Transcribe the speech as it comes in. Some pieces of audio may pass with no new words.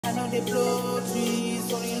they blow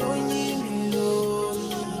trees, only lonely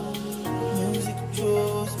melody. Music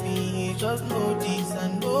chose me, just know this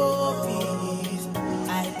and no peace.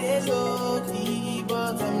 I dey lonely,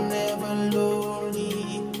 but I'm never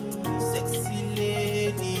lonely. Sexy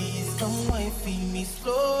ladies, come and feel me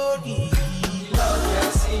slowly. Love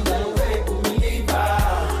has seen the way to me live.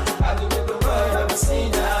 I do the world I've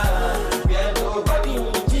seen. Where nobody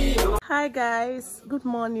will do. Hi guys, good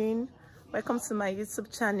morning. Welcome to my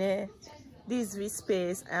YouTube channel. This is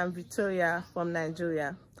V-Space. I am Victoria from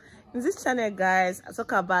Nigeria. In this channel, guys, I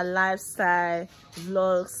talk about lifestyle,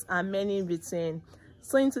 vlogs, and many in between.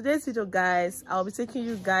 So in today's video, guys, I'll be taking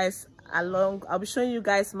you guys along. I'll be showing you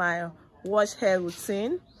guys my wash hair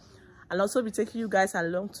routine. I'll also be taking you guys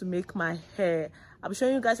along to make my hair. I'll be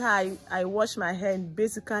showing you guys how I wash my hair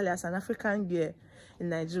basically as an African girl in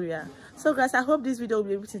Nigeria. So guys, I hope this video will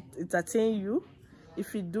be able to entertain you.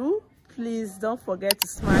 If you do, please don't forget to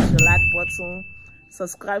smash the like button,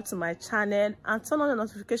 subscribe to my channel, and turn on the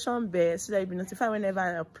notification bell so that you'll be notified whenever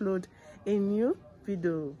I upload a new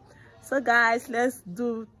video. So guys, let's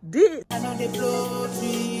do this. I know they blow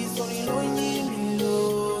trees, only lonely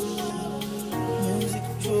melody. Music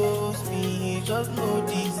chose me, just know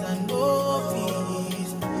this and no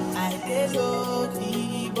peace. I dey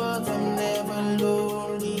lonely, but I'm never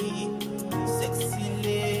lonely. Sexy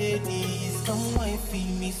ladies, come and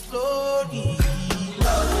feel me slowly.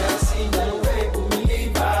 Love has seen the way to me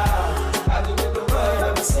live. I do the world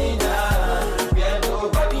I've seen. Where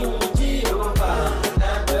nobody will do.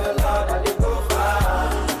 And the Lord that they go far.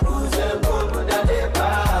 Who's the bold that they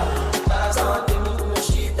bar? That's how they move to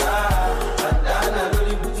Shita. And then I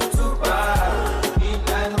really put you to bar.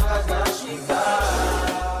 Midnight was not Shita.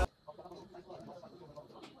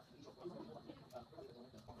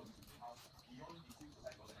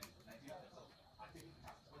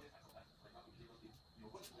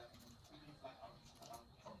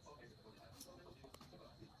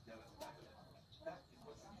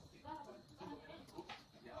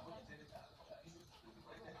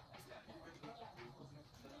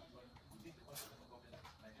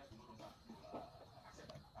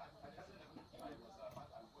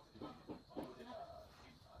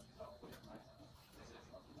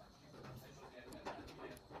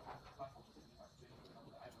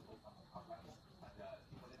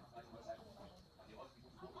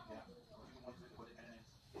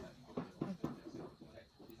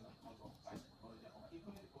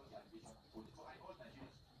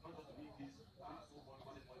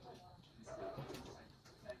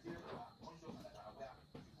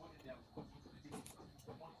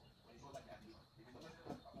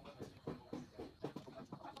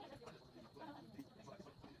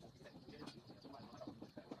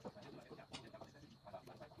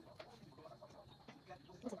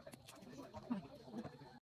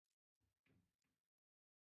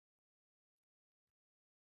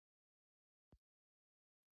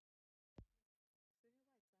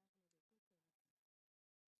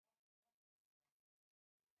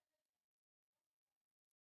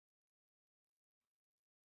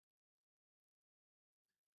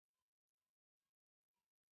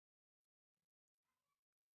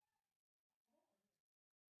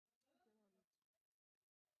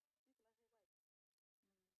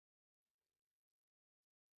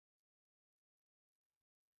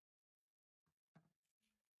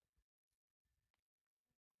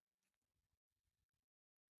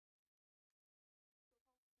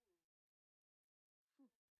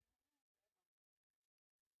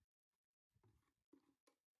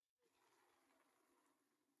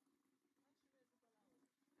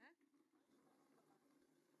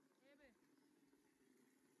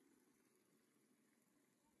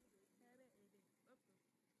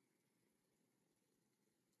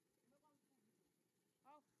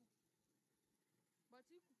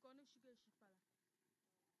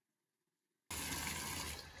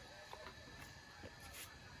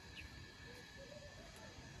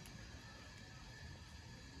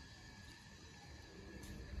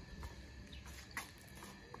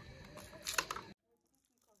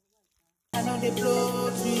 I know they blow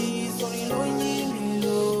trees, only lonely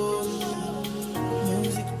melody.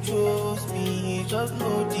 Music chose me, just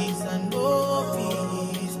know this and no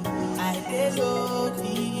peace. I dey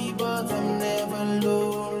lonely, but I'm never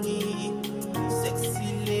lonely. Sexy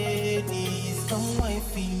ladies, come and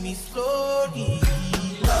feel me slowly.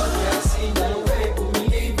 Love has seen the way to me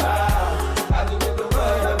live. I do the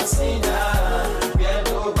world I've seen. Where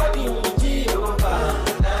nobody will do.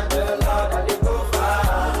 And the Lord that they go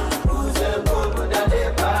far. Who's the bold that they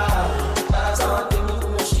bar? That's how they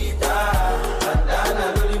move to Shita. And then I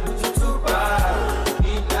really put you to bar.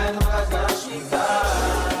 Midnight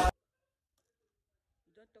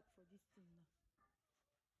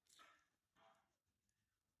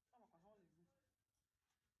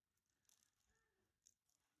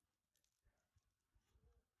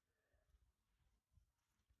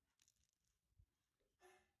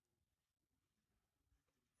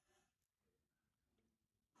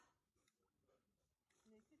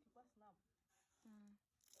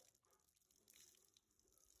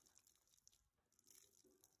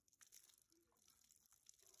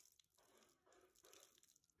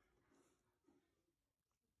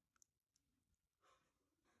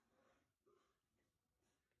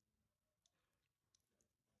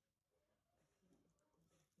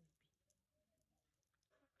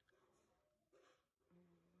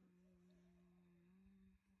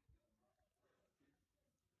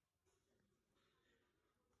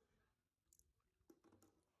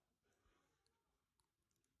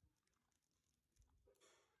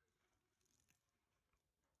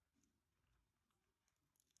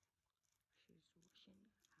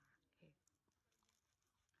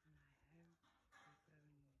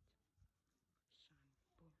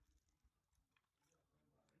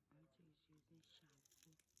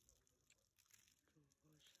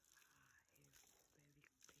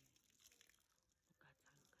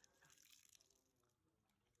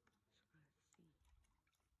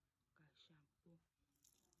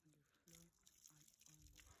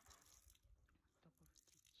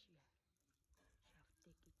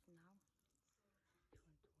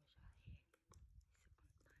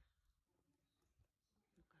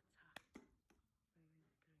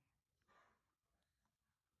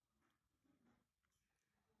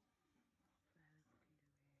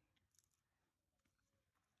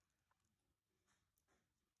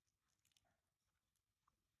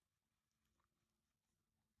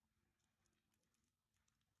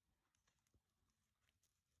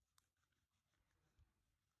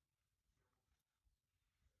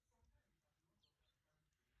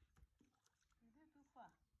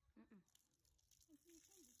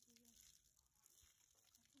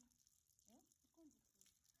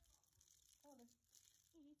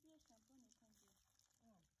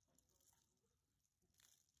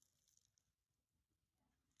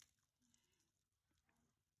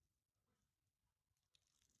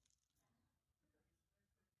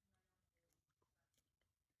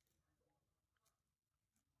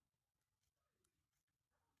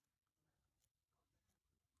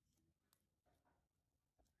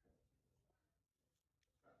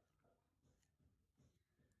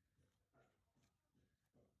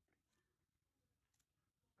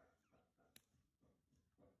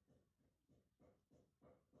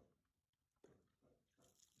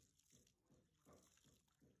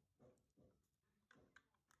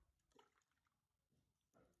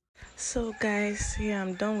So guys, here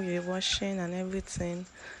I'm done with the washing and everything.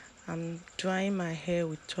 I'm drying my hair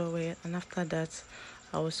with towel, and after that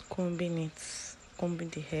I was combing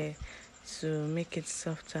the hair to make it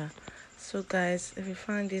softer. So guys, if you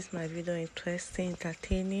find this my video interesting,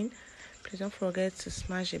 entertaining, please don't forget to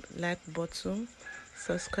smash the like button,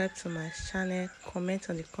 subscribe to my channel, comment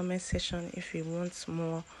on the comment section if you want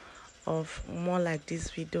more like this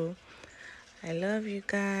video. I love you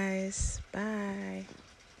guys. Bye.